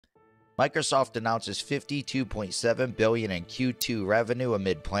Microsoft announces $52.7 billion in Q2 revenue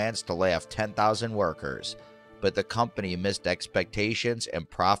amid plans to lay off 10,000 workers, but the company missed expectations and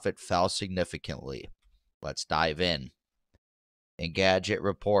profit fell significantly. Let's dive in. Engadget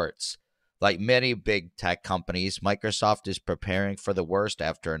reports. Like many big tech companies, Microsoft is preparing for the worst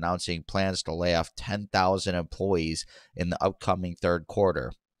after announcing plans to lay off 10,000 employees in the upcoming third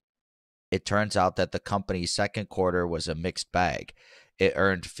quarter. It turns out that the company's second quarter was a mixed bag. It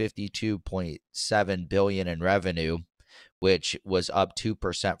earned $52.7 billion in revenue, which was up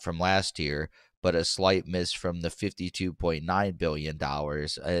 2% from last year, but a slight miss from the $52.9 billion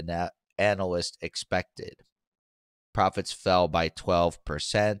an analyst expected. Profits fell by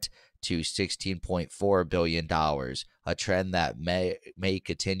 12% to $16.4 billion, a trend that may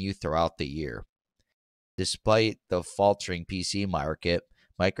continue throughout the year. Despite the faltering PC market,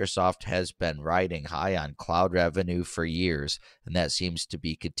 Microsoft has been riding high on cloud revenue for years, and that seems to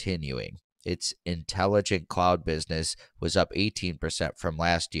be continuing. Its intelligent cloud business was up 18% from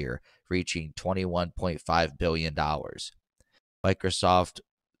last year, reaching $21.5 billion. Microsoft's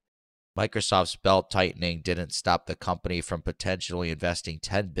belt tightening didn't stop the company from potentially investing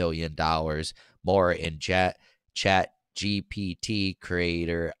 $10 billion more in ChatGPT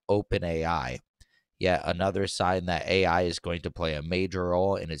creator OpenAI. Yet another sign that AI is going to play a major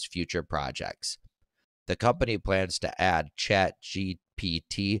role in its future projects. The company plans to add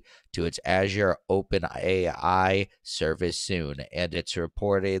ChatGPT to its Azure OpenAI service soon, and it's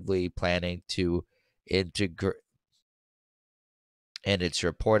reportedly planning to integrate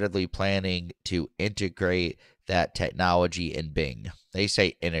that technology in Bing. They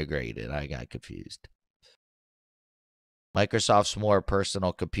say integrated. I got confused. Microsoft's more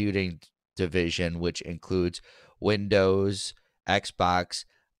personal computing division, which includes Windows, Xbox,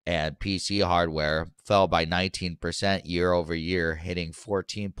 and PC hardware, fell by 19% year over year, hitting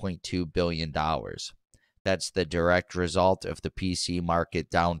 $14.2 billion. That's the direct result of the PC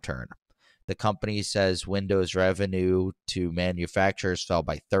market downturn. The company says Windows revenue to manufacturers fell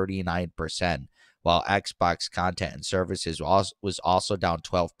by 39%, while Xbox content and services was also down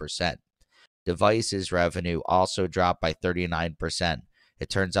 12%. Devices revenue also dropped by 39%. It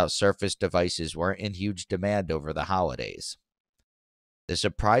turns out Surface devices weren't in huge demand over the holidays. The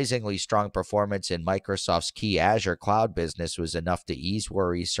surprisingly strong performance in Microsoft's key Azure cloud business was enough to ease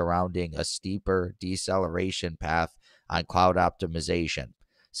worries surrounding a steeper deceleration path on cloud optimization,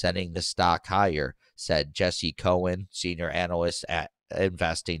 sending the stock higher, said Jesse Cohen, senior analyst at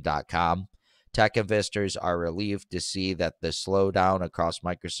investing.com. Tech investors are relieved to see that the slowdown across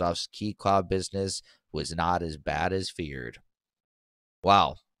Microsoft's key cloud business was not as bad as feared.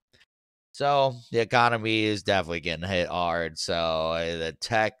 Wow. So the economy is definitely getting hit hard. So the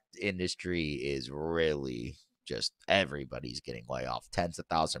tech industry is really just everybody's getting laid off. Tens of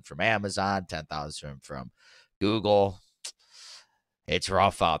thousands from Amazon, 10,000 from Google. It's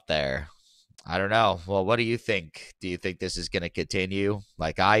rough out there. I don't know. Well, what do you think? Do you think this is going to continue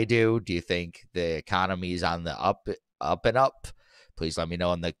like I do? Do you think the economy is on the up and up? Please let me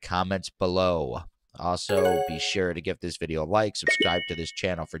know in the comments below. Also, be sure to give this video a like, subscribe to this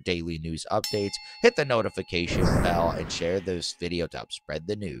channel for daily news updates, hit the notification bell, and share this video to help spread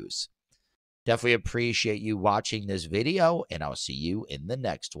the news. Definitely appreciate you watching this video, and I'll see you in the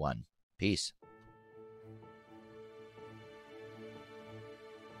next one. Peace.